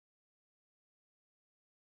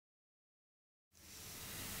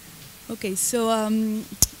Okay, so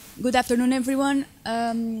good afternoon, everyone.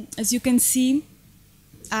 As you can see,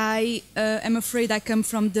 I am afraid I come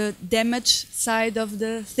from the damage side of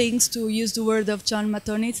the things, to use the word of John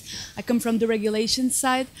Matonis. I come from the regulation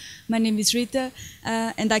side. My name is Rita,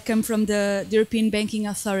 and I come from the European Banking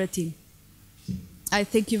Authority. I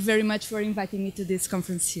thank you very much for inviting me to this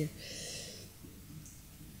conference here.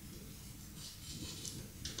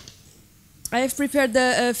 I have prepared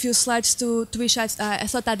a few slides to which I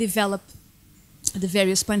thought I'd develop the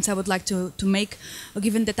various points I would like to make.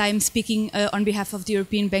 Given that I am speaking on behalf of the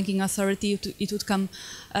European Banking Authority, it would come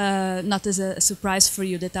not as a surprise for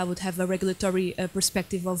you that I would have a regulatory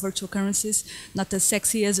perspective of virtual currencies, not as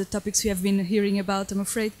sexy as the topics we have been hearing about, I'm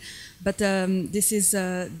afraid, but this is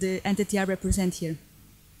the entity I represent here.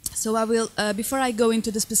 So I will, before I go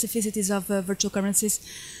into the specificities of virtual currencies,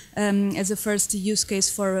 as a first use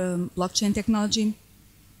case for blockchain technology,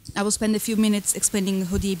 I will spend a few minutes explaining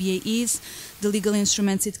who the EBA is, the legal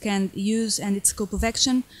instruments it can use, and its scope of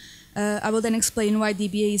action. I will then explain why the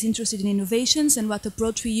EBA is interested in innovations and what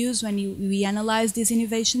approach we use when we analyze these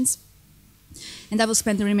innovations. And I will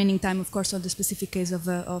spend the remaining time, of course, on the specific case of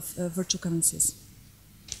virtual currencies.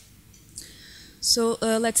 So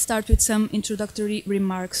let's start with some introductory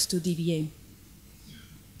remarks to DBA.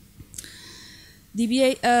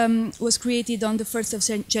 DBA was created on the 1st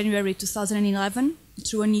of January 2011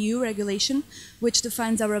 through an EU regulation which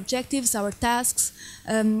defines our objectives, our tasks,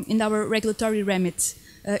 and our regulatory remit.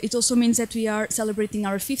 It also means that we are celebrating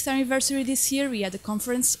our 5th anniversary this year. We had a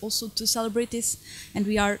conference also to celebrate this, and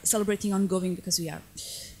we are celebrating ongoing because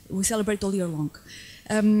we celebrate all year long.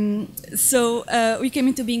 We came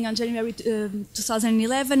into being on January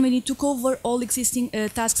 2011 when we took over all existing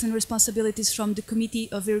tasks and responsibilities from the Committee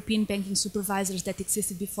of European Banking Supervisors that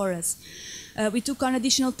existed before us. We took on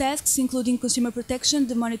additional tasks, including consumer protection,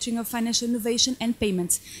 the monitoring of financial innovation, and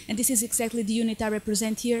payments. And this is exactly the unit I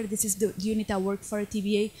represent here. This is the unit I work for at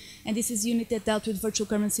TBA, and this is the unit that dealt with virtual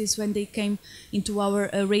currencies when they came into our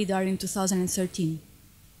radar in 2013.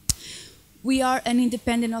 We are an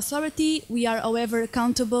independent authority. We are, however,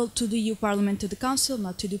 accountable to the EU Parliament, to the Council,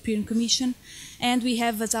 not to the European Commission. And we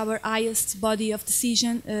have as our highest body of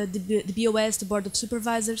decision the BOS, the Board of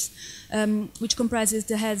Supervisors, which comprises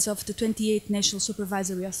the heads of the 28 national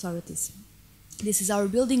supervisory authorities. This is our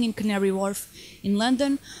building in Canary Wharf in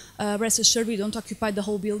London. Rest assured, we don't occupy the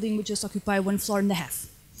whole building. We just occupy 1.5 floors.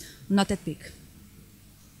 Not that big.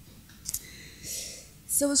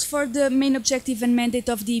 So as for the main objective and mandate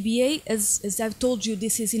of the EBA, as I've told you,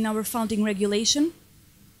 this is in our founding regulation.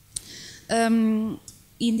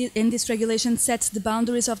 This regulation sets the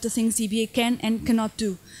boundaries of the things the EBA can and cannot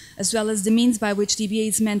do, as well as the means by which the EBA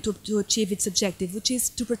is meant to achieve its objective, which is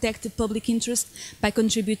to protect the public interest by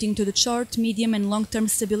contributing to the short, medium and long-term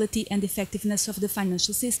stability and effectiveness of the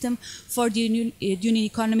financial system for the Union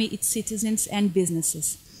economy, its citizens and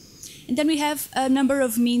businesses. And then we have a number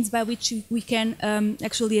of means by which we can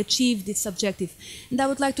actually achieve this objective. And I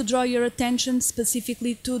would like to draw your attention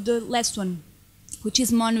specifically to the last one, which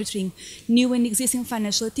is monitoring new and existing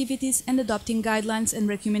financial activities and adopting guidelines and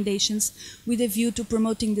recommendations with a view to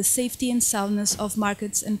promoting the safety and soundness of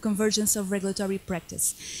markets and convergence of regulatory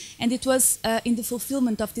practice. And it was in the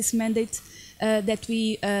fulfillment of this mandate that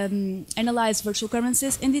we analyze virtual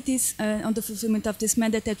currencies, and it is on the fulfillment of this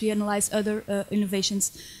mandate that we analyze other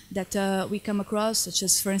innovations that we come across, such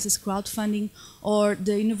as, for instance, crowdfunding or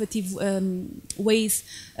the innovative ways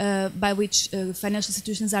by which financial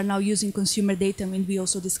institutions are now using consumer data, and we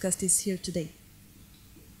also discussed this here today.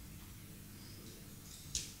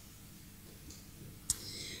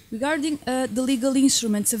 Regarding the legal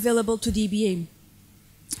instruments available to the EBA,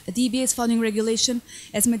 the EBA's founding regulation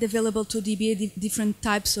has made available to the EBA different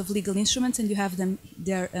types of legal instruments, and you have them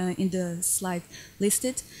there in the slide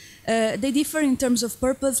listed. They differ in terms of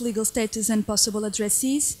purpose, legal status, and possible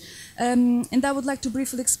addressees. And I would like to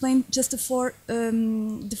briefly explain just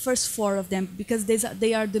the first four of them, because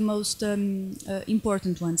they are the most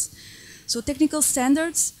important ones. So technical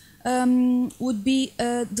standards would be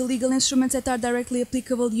the legal instruments that are directly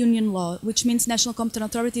applicable union law, which means national competent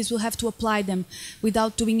authorities will have to apply them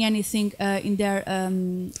without doing anything in their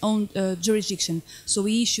own jurisdiction. So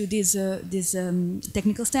we issue these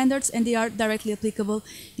technical standards, and they are directly applicable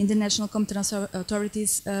in the national competent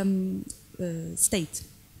authorities state.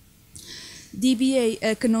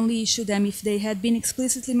 DBA can only issue them if they had been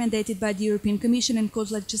explicitly mandated by the European Commission and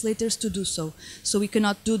co-legislators to do so. So we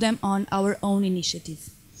cannot do them on our own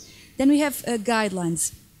initiative. Then we have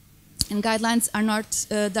guidelines. And guidelines are not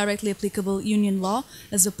directly applicable union law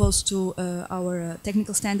as opposed to our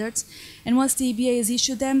technical standards. And once the EBA has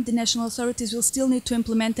issued them, the national authorities will still need to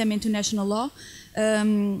implement them into national law.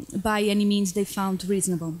 by any means they find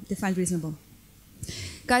reasonable.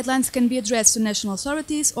 Guidelines can be addressed to national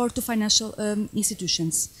authorities or to financial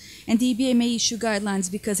institutions. And the EBA may issue guidelines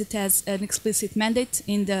because it has an explicit mandate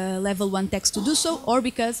in the Level 1 text to do so, or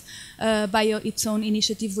because by its own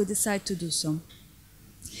initiative we decide to do so.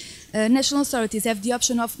 National authorities have the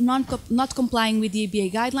option of not complying with the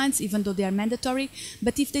EBA guidelines, even though they are mandatory,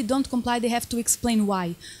 but if they don't comply, they have to explain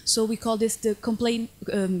why. So we call this the comply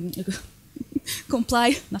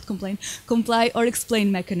or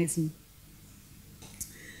explain mechanism.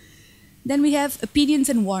 Then we have opinions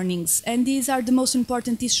and warnings, and these are the most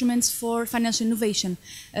important instruments for financial innovation.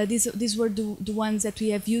 These were the ones that we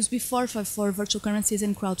have used before for virtual currencies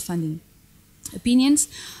and crowdfunding. Opinions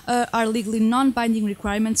are legally non-binding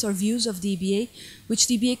requirements or views of the EBA, which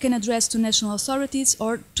the EBA can address to national authorities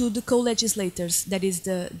or to the co-legislators, that is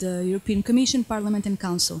the European Commission, Parliament and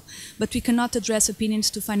Council. But we cannot address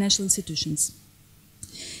opinions to financial institutions.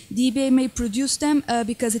 The EBA may produce them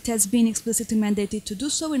because it has been explicitly mandated to do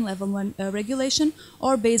so in Level 1 regulation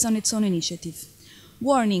or based on its own initiative.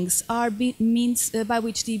 Warnings are means by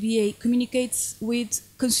which the EBA communicates with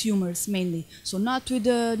consumers mainly. So not with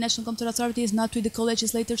the national competent authorities, not with the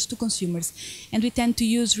co-legislators, to consumers. And we tend to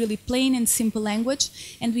use really plain and simple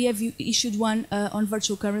language, and we have issued one on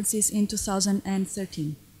virtual currencies in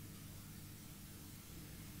 2013.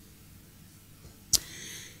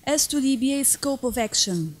 As to the EBA's scope of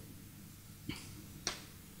action,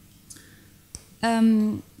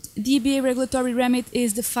 the EBA regulatory remit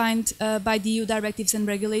is defined by the EU directives and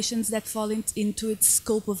regulations that fall into its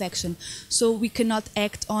scope of action. So we cannot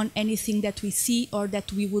act on anything that we see or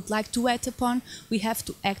that we would like to act upon. We have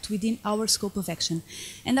to act within our scope of action.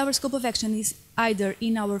 And our scope of action is either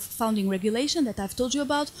in our founding regulation that I've told you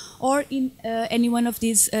about, or in any one of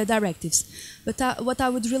these directives. But what I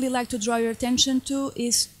would really like to draw your attention to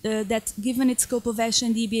is that given its scope of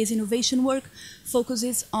action, the EBA's innovation work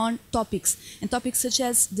focuses on topics, and topics such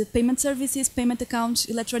as the payment services, payment accounts,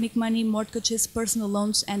 electronic money, mortgages, personal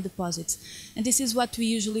loans and deposits. And this is what we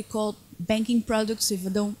usually call banking products,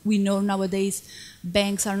 even though we know nowadays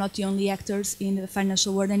banks are not the only actors in the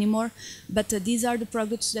financial world anymore. But these are the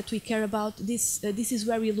products that we care about. This is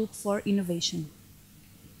where we look for innovation.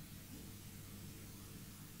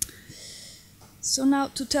 So now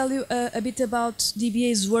to tell you a bit about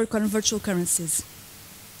DBA's work on virtual currencies.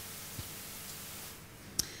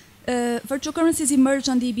 Virtual currencies emerged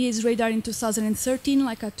on the EBA's radar in 2013,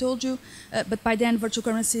 like I told you, but by then virtual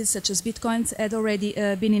currencies such as bitcoins had already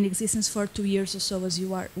been in existence for 2 years or so, as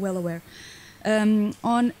you are well aware.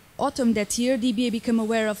 On autumn that year, the EBA became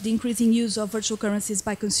aware of the increasing use of virtual currencies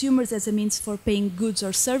by consumers as a means for paying goods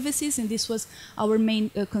or services, and this was our main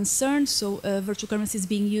concern. So virtual currencies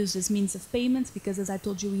being used as means of payments, because as I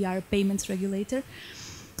told you, we are a payments regulator.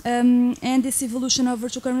 And this evolution of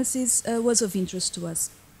virtual currencies was of interest to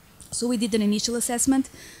us. So we did an initial assessment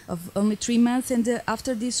of only 3 months, and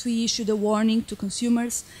after this we issued a warning to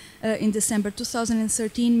consumers in December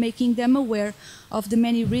 2013, making them aware of the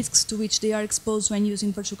many risks to which they are exposed when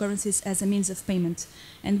using virtual currencies as a means of payment.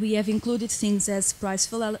 And we have included things as price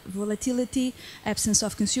volatility, absence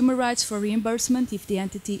of consumer rights for reimbursement if the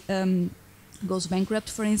entity goes bankrupt,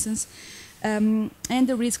 for instance, and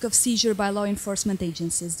the risk of seizure by law enforcement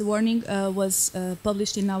agencies. The warning was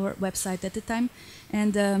published in our website at the time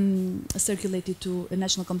and circulated to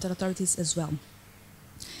national competent authorities as well.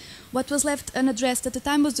 What was left unaddressed at the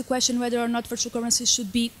time was the question whether or not virtual currencies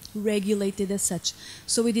should be regulated as such.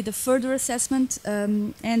 So we did a further assessment,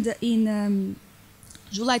 and in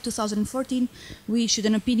July 2014, we issued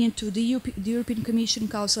an opinion to the European Commission,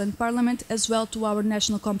 Council and Parliament, as well to our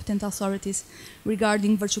national competent authorities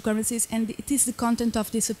regarding virtual currencies, and it is the content of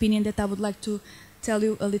this opinion that I would like to tell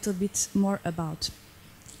you a little bit more about.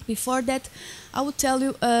 Before that, I would tell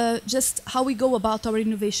you just how we go about our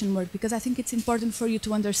innovation work, because I think it's important for you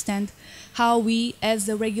to understand how we, as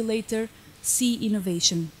the regulator, see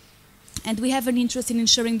innovation. And we have an interest in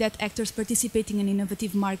ensuring that actors participating in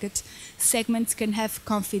innovative market segments can have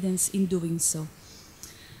confidence in doing so.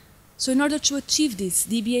 So in order to achieve this,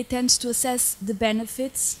 the EBA tends to assess the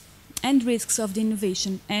benefits and risks of the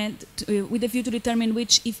innovation, and with a view to determine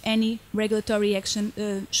which, if any, regulatory action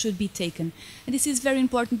should be taken. And this is very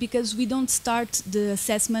important because we don't start the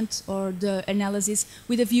assessment or the analysis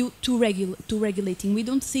with a view to regulating. We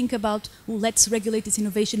don't think about, well, let's regulate this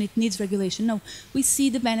innovation, it needs regulation. No, we see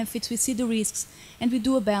the benefits, we see the risks, and we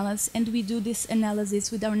do a balance, and we do this analysis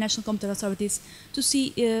with our national competent authorities to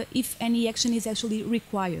see if any action is actually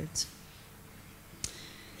required.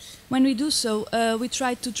 When we do so, we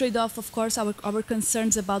try to trade off, of course, our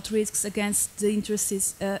concerns about risks against the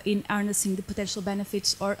interests in harnessing the potential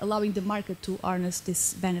benefits or allowing the market to harness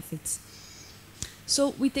these benefits.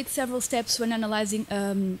 So we take several steps when analyzing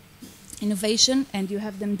innovation, and you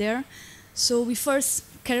have them there. So we first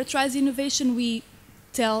characterize innovation, we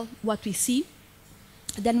tell what we see,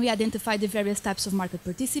 then we identify the various types of market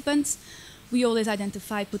participants. We always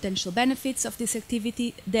identify potential benefits of this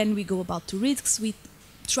activity, then we go about to risks, we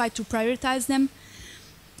try to prioritize them,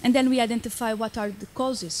 and then we identify what are the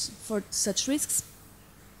causes for such risks.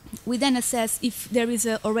 We then assess if there is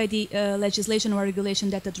already legislation or regulation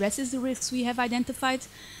that addresses the risks we have identified,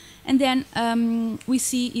 and then we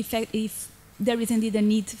see if there is indeed a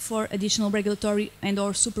need for additional regulatory and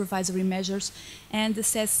or supervisory measures, and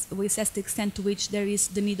we assess the extent to which there is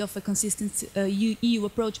the need of a consistent EU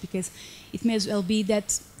approach, because it may as well be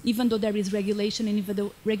that even though there is regulation and even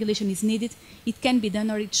though regulation is needed, it can be done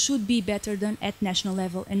or it should be better done at national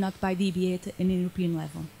level and not by the EBA at an European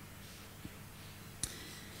level.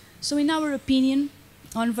 So in our opinion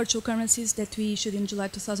on virtual currencies that we issued in July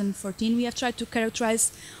 2014, we have tried to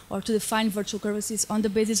characterize or to define virtual currencies on the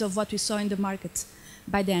basis of what we saw in the market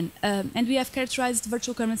by then. And we have characterized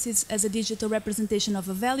virtual currencies as a digital representation of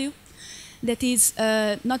a value that is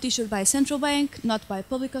not issued by a central bank, not by a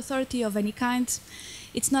public authority of any kind.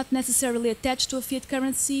 It's not necessarily attached to a fiat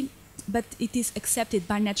currency, but it is accepted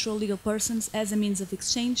by natural legal persons as a means of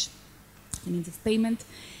exchange, a means of payment,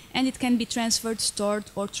 and it can be transferred,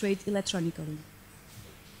 stored, or traded electronically.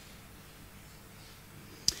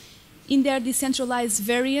 In their decentralized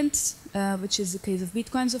variant, which is the case of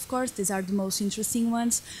bitcoins, of course, these are the most interesting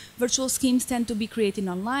ones, virtual schemes tend to be created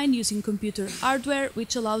online using computer hardware,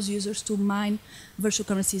 which allows users to mine virtual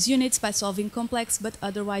currencies units by solving complex but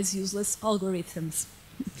otherwise useless algorithms.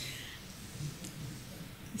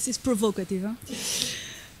 This is provocative, huh?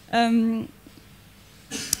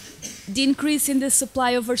 The increase in the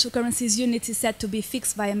supply of virtual currencies units is said to be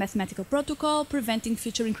fixed by a mathematical protocol, preventing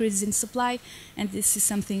future increases in supply, and this is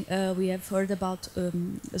something we have heard about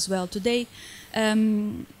as well today.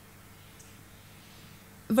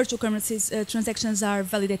 Virtual currencies transactions are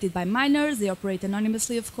validated by miners. They operate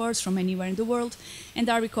anonymously, of course, from anywhere in the world, and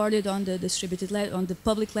are recorded on the on the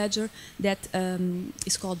public ledger that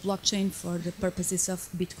is called blockchain for the purposes of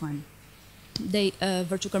Bitcoin.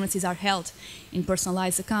 Virtual currencies are held in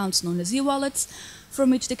personalized accounts known as e-wallets,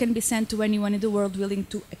 from which they can be sent to anyone in the world willing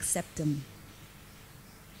to accept them.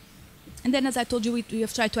 And then, as I told you, we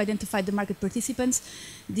have tried to identify the market participants.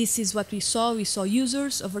 This is what we saw. We saw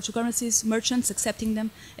users of virtual currencies, merchants accepting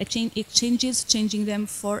them, exchanges changing them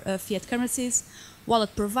for fiat currencies,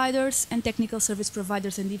 wallet providers, and technical service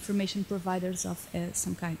providers and information providers of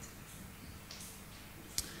some kind.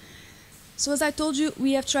 So as I told you,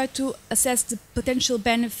 we have tried to assess the potential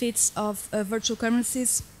benefits of virtual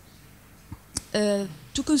currencies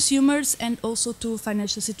to consumers and also to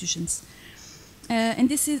financial institutions. And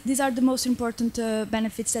these are the most important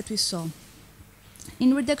benefits that we saw.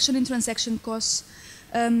 In reduction in transaction costs,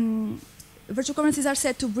 virtual currencies are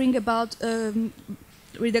said to bring about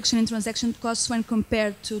reduction in transaction costs when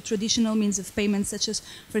compared to traditional means of payment, such as,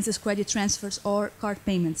 for instance, credit transfers or card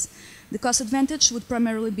payments. The cost advantage would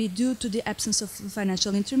primarily be due to the absence of a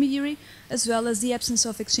financial intermediary, as well as the absence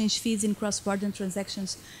of exchange fees in cross-border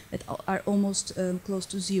transactions that are almost close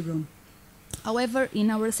to zero. However,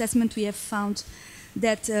 in our assessment, we have found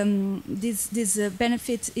that this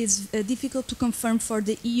benefit is difficult to confirm for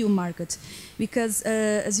the EU market, because,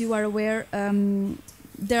 as you are aware,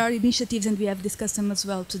 there are initiatives, and we have discussed them as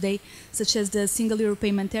well today, such as the Single Euro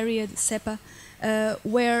Payment Area, the SEPA,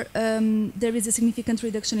 where there is a significant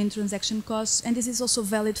reduction in transaction costs, and this is also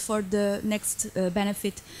valid for the next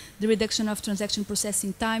benefit, the reduction of transaction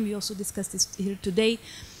processing time. We also discussed this here today.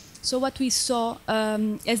 So what we saw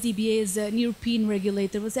as the EBA as an European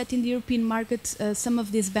regulator was that in the European market, some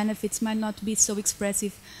of these benefits might not be so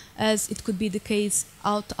expressive as it could be the case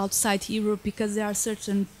outside Europe, because there are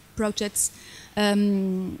certain projects,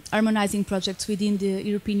 harmonizing projects within the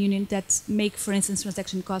European Union that make, for instance,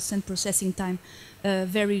 transaction costs and processing time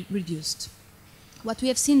very reduced. What we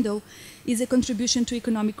have seen, though, is a contribution to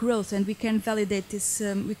economic growth, and we can validate this,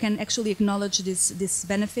 we can actually acknowledge this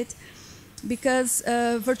benefit, because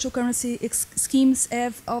virtual currency schemes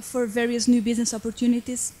offer various new business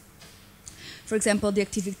opportunities. For example, the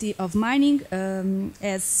activity of mining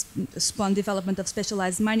has spawned development of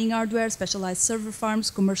specialized mining hardware, specialized server farms,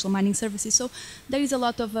 commercial mining services. So there is a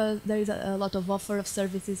lot of offer of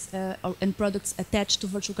services and products attached to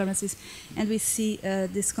virtual currencies, and we see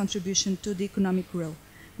this contribution to the economic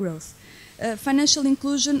growth. Financial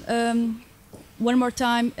inclusion, one more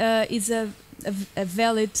time, is a a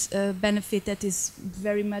valid benefit that is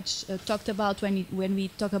very much talked about when we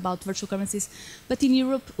talk about virtual currencies. But in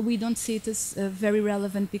Europe, we don't see it as very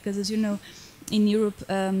relevant because, as you know, in Europe,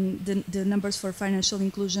 the numbers for financial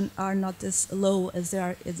inclusion are not as low as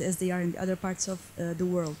they are in other parts of the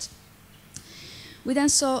world. We then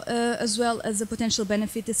saw, as well as a potential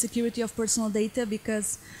benefit, the security of personal data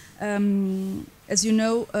because, as you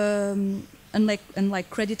know, unlike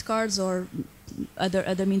credit cards or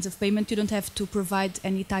other means of payment, you don't have to provide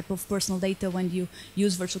any type of personal data when you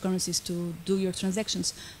use virtual currencies to do your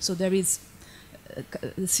transactions. So there is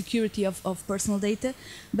the security of personal data,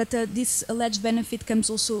 but this alleged benefit comes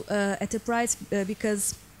also at a price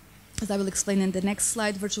because, as I will explain in the next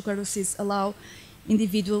slide, virtual currencies allow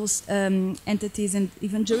individuals, entities, and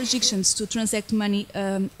even jurisdictions to transact money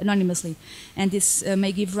anonymously, and this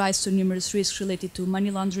may give rise to numerous risks related to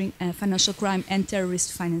money laundering, financial crime, and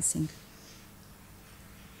terrorist financing.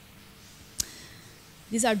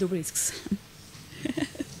 These are the risks.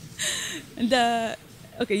 And,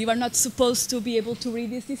 okay, you are not supposed to be able to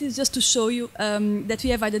read this. This is just to show you that we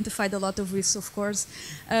have identified a lot of risks, of course.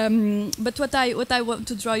 But what I want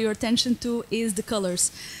to draw your attention to is the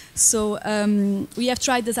colors. So we have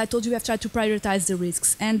tried, as I told you, we have tried to prioritize the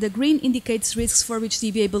risks. And the green indicates risks for which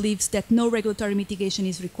DBA believes that no regulatory mitigation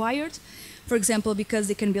is required. For example, because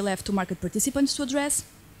they can be left to market participants to address.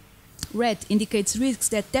 Red indicates risks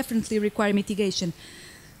that definitely require mitigation,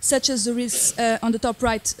 such as the risks on the top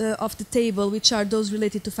right of the table, which are those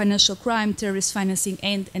related to financial crime, terrorist financing,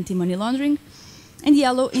 and anti-money laundering. And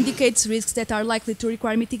yellow indicates risks that are likely to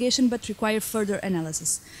require mitigation but require further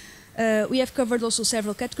analysis. We have covered also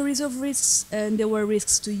several categories of risks, and there were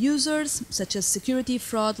risks to users, such as security,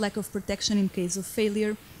 fraud, lack of protection in case of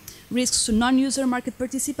failure, risks to non-user market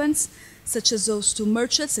participants, such as those to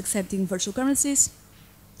merchants accepting virtual currencies,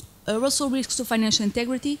 also risks to financial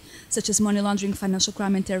integrity, such as money laundering, financial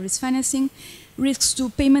crime, and terrorist financing, risks to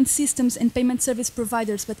payment systems and payment service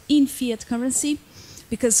providers, but in fiat currency,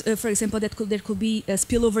 because, for example, there could be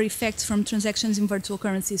spillover effects from transactions in virtual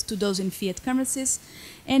currencies to those in fiat currencies,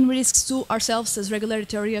 and risks to ourselves as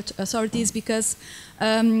regulatory authorities, because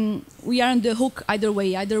we are on the hook either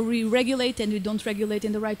way. Either we regulate and we don't regulate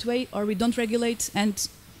in the right way, or we don't regulate and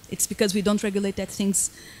it's because we don't regulate that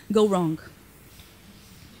things go wrong.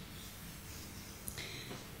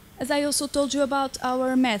 As I also told you about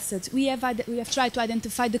our method, we have tried to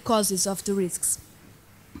identify the causes of the risks.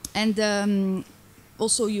 And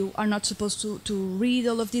also, you are not supposed to read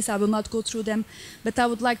all of this. I will not go through them, but I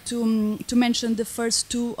would like to mention the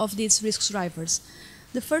first two of these risk drivers.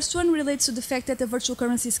 The first one relates to the fact that a virtual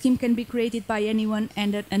currency scheme can be created by anyone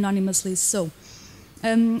and anonymously so.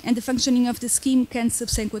 And the functioning of the scheme can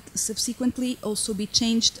subsequently also be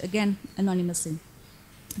changed, again, anonymously.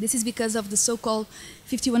 This is because of the so-called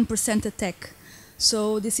 51% attack.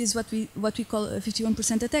 So this is what we call a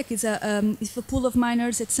 51% attack. Is if a pool of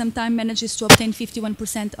miners at some time manages to obtain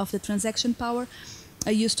 51% of the transaction power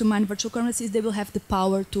used to mine virtual currencies, they will have the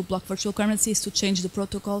power to block virtual currencies, to change the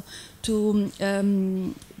protocol, to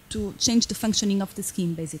change the functioning of the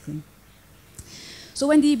scheme, basically. So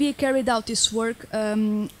when the EBA carried out this work,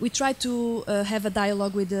 we tried to have a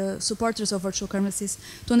dialogue with the supporters of virtual currencies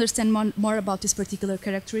to understand more about this particular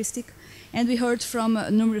characteristic. And we heard from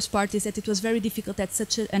numerous parties that it was very difficult that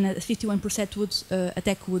such a 51%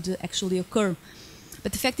 attack would actually occur.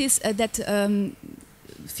 But the fact is that a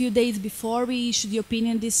few days before we issued the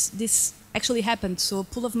opinion, this actually happened. So a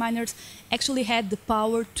pool of miners actually had the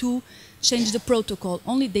power to change the protocol,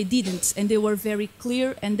 only they didn't, and they were very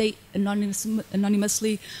clear, and they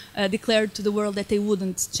anonymously declared to the world that they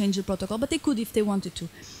wouldn't change the protocol, but they could if they wanted to.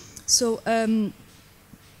 So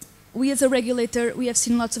we as a regulator, we have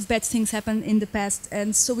seen lots of bad things happen in the past,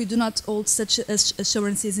 and so we do not hold such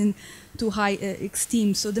assurances in too high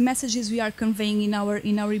esteem. So the messages we are conveying in our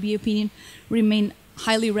EBA opinion remain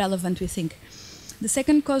highly relevant, we think. The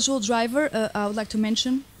second causal driver I would like to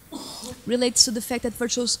mention relates to the fact that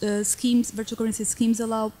virtual currency schemes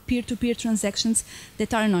allow peer-to-peer transactions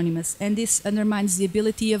that are anonymous, and this undermines the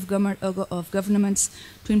ability of governments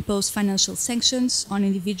to impose financial sanctions on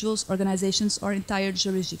individuals, organizations, or entire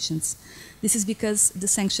jurisdictions. This is because the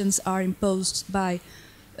sanctions are imposed by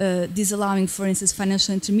disallowing, for instance,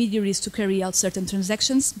 financial intermediaries to carry out certain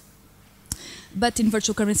transactions. But in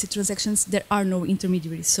virtual currency transactions, there are no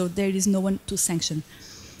intermediaries, so there is no one to sanction.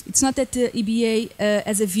 It's not that the EBA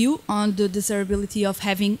has a view on the desirability of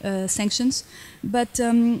having sanctions, but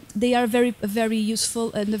they are a very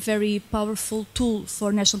useful and a very powerful tool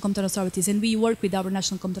for national competent authorities, and we work with our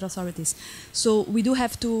national competent authorities. So we do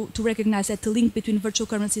have to recognize that the link between virtual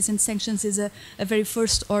currencies and sanctions is a very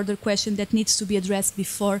first order question that needs to be addressed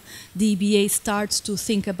before the EBA starts to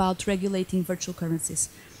think about regulating virtual currencies.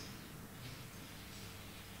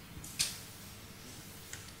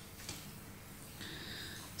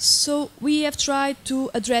 So we have tried to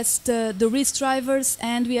address the risk drivers,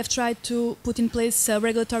 and we have tried to put in place a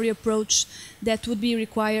regulatory approach that would be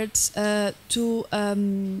required to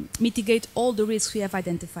mitigate all the risks we have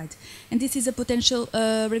identified. And this is a potential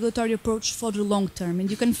regulatory approach for the long term, and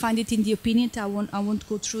you can find it in the opinion. I won't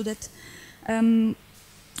go through that.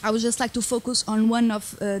 I would just like to focus on one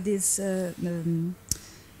of this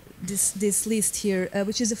list here,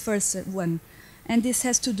 which is the first one. And this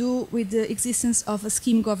has to do with the existence of a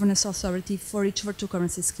scheme governance authority for each virtual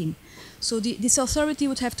currency scheme. So this authority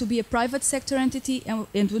would have to be a private sector entity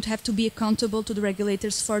and would have to be accountable to the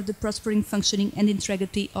regulators for the prospering functioning and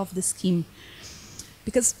integrity of the scheme.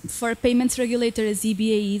 Because for a payments regulator as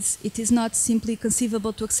EBA is, it is not simply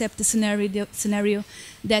conceivable to accept the scenario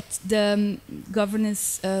that the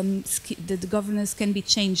governance can be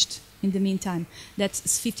changed in the meantime, that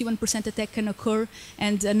 51% attack can occur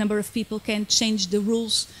and a number of people can change the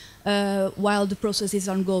rules while the process is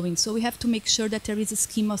ongoing. So we have to make sure that there is a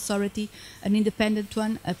scheme authority, an independent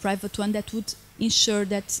one, a private one, that would ensure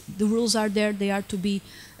that the rules are there, they are to be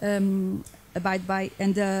abide by,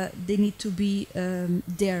 and they need to be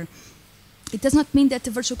there. It does not mean that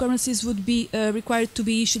the virtual currencies would be required to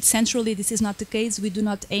be issued centrally. This is not the case. We do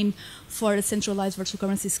not aim for a centralized virtual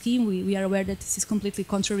currency scheme. We are aware that this is completely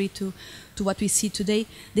contrary to what we see today.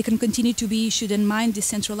 They can continue to be issued and mined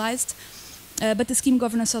decentralized, but the scheme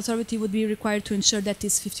governance authority would be required to ensure that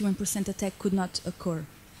this 51% attack could not occur.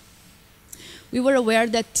 We were aware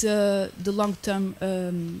that the long-term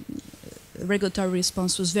regulatory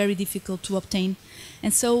response was very difficult to obtain,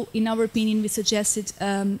 and so in our opinion we suggested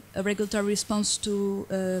a regulatory response to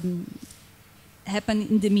happen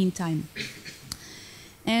in the meantime.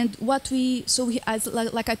 And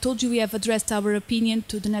like I told you, we have addressed our opinion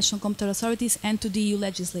to the national competent authorities and to the EU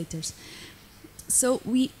legislators. So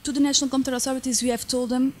to the national competent authorities, we have told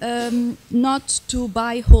them not to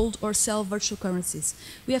buy, hold or sell virtual currencies.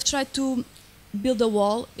 We have tried to build a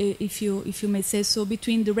wall, if you may say so,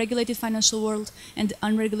 between the regulated financial world and the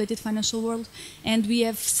unregulated financial world. And we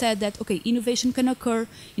have said that, okay, innovation can occur,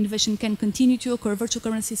 innovation can continue to occur, virtual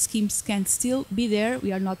currency schemes can still be there,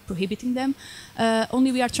 we are not prohibiting them,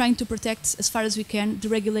 only we are trying to protect, as far as we can, the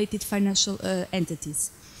regulated financial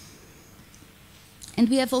entities. And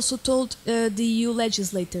we have also told the EU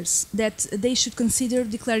legislators that they should consider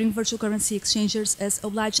declaring virtual currency exchangers as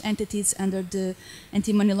obliged entities under the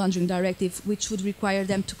Anti-Money Laundering Directive, which would require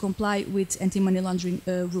them to comply with anti-money laundering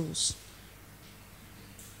rules.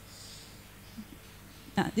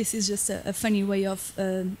 This is just a funny way of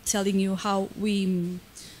telling you how we...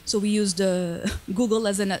 So we used Google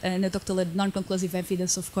as an anecdotal non-conclusive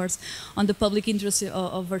evidence, of course, on the public interest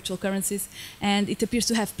of virtual currencies, and it appears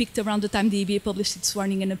to have peaked around the time the EBA published its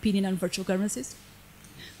warning and opinion on virtual currencies.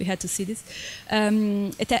 We had to see this.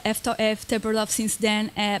 It have tapered off since then,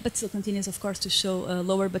 but still continues, of course, to show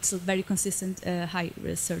lower but still very consistent high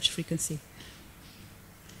search frequency.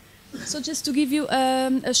 So just to give you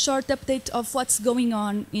a short update of what's going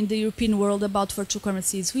on in the European world about virtual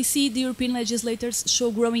currencies, we see the European legislators show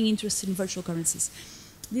growing interest in virtual currencies.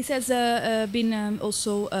 This has been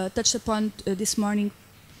also touched upon this morning,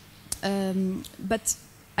 but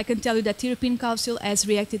I can tell you that the European Council has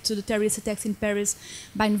reacted to the terrorist attacks in Paris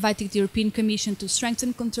by inviting the European Commission to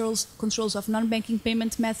strengthen controls of non-banking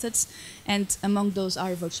payment methods, and among those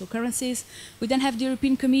are virtual currencies. We then have the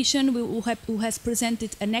European Commission who has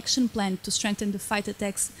presented an action plan to strengthen the fight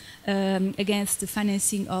attacks against the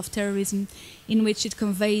financing of terrorism, in which it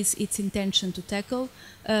conveys its intention to tackle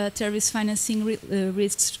terrorist financing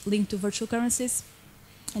risks linked to virtual currencies,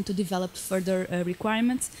 and to develop further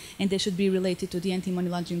requirements, and they should be related to the Anti-Money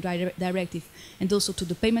Laundering Directive and also to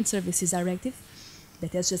the Payment Services Directive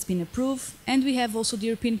that has just been approved. And we have also the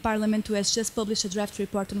European Parliament, who has just published a draft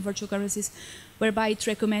report on virtual currencies, whereby it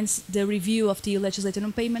recommends the review of the EU legislation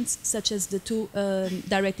on payments, such as the two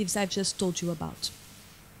directives I've just told you about.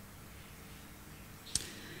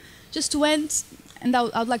 Just to end, and I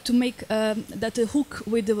would like to make that a hook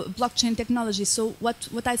with the blockchain technology. So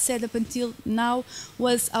what I said up until now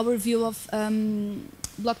was our view of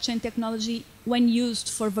blockchain technology when used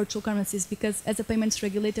for virtual currencies, because as a payments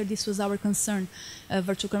regulator, this was our concern,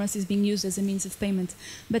 virtual currencies being used as a means of payment.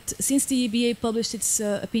 But since the EBA published its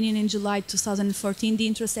opinion in July 2014, the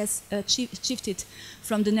interest has shifted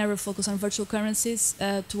from the narrow focus on virtual currencies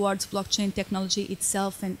towards blockchain technology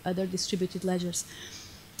itself and other distributed ledgers.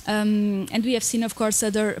 And we have seen, of course,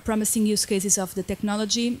 other promising use cases of the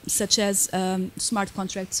technology, such as smart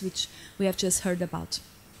contracts, which we have just heard about.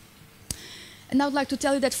 And I would like to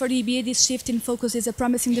tell you that for the EBA, this shift in focus is a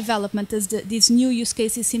promising development, as these new use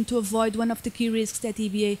cases seem to avoid one of the key risks that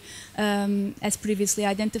EBA has previously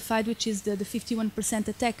identified, which is the 51%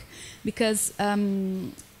 attack, because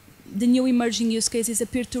the new emerging use cases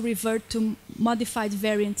appear to revert to modified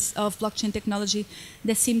variants of blockchain technology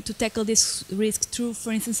that seem to tackle this risk through,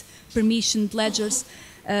 for instance, permissioned ledgers.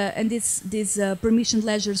 And these permissioned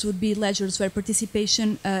ledgers would be ledgers where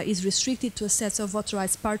participation is restricted to a set of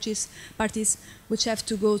authorized parties which have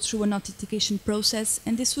to go through an authentication process.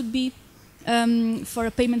 And this would be, for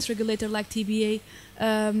a payments regulator like TBA,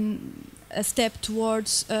 a step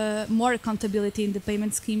towards more accountability in the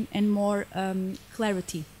payment scheme and more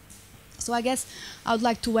clarity. So I guess I would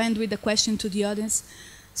like to end with a question to the audience.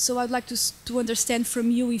 So I'd like to understand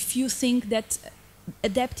from you if you think that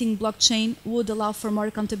adapting blockchain would allow for more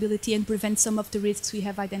accountability and prevent some of the risks we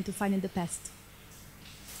have identified in the past.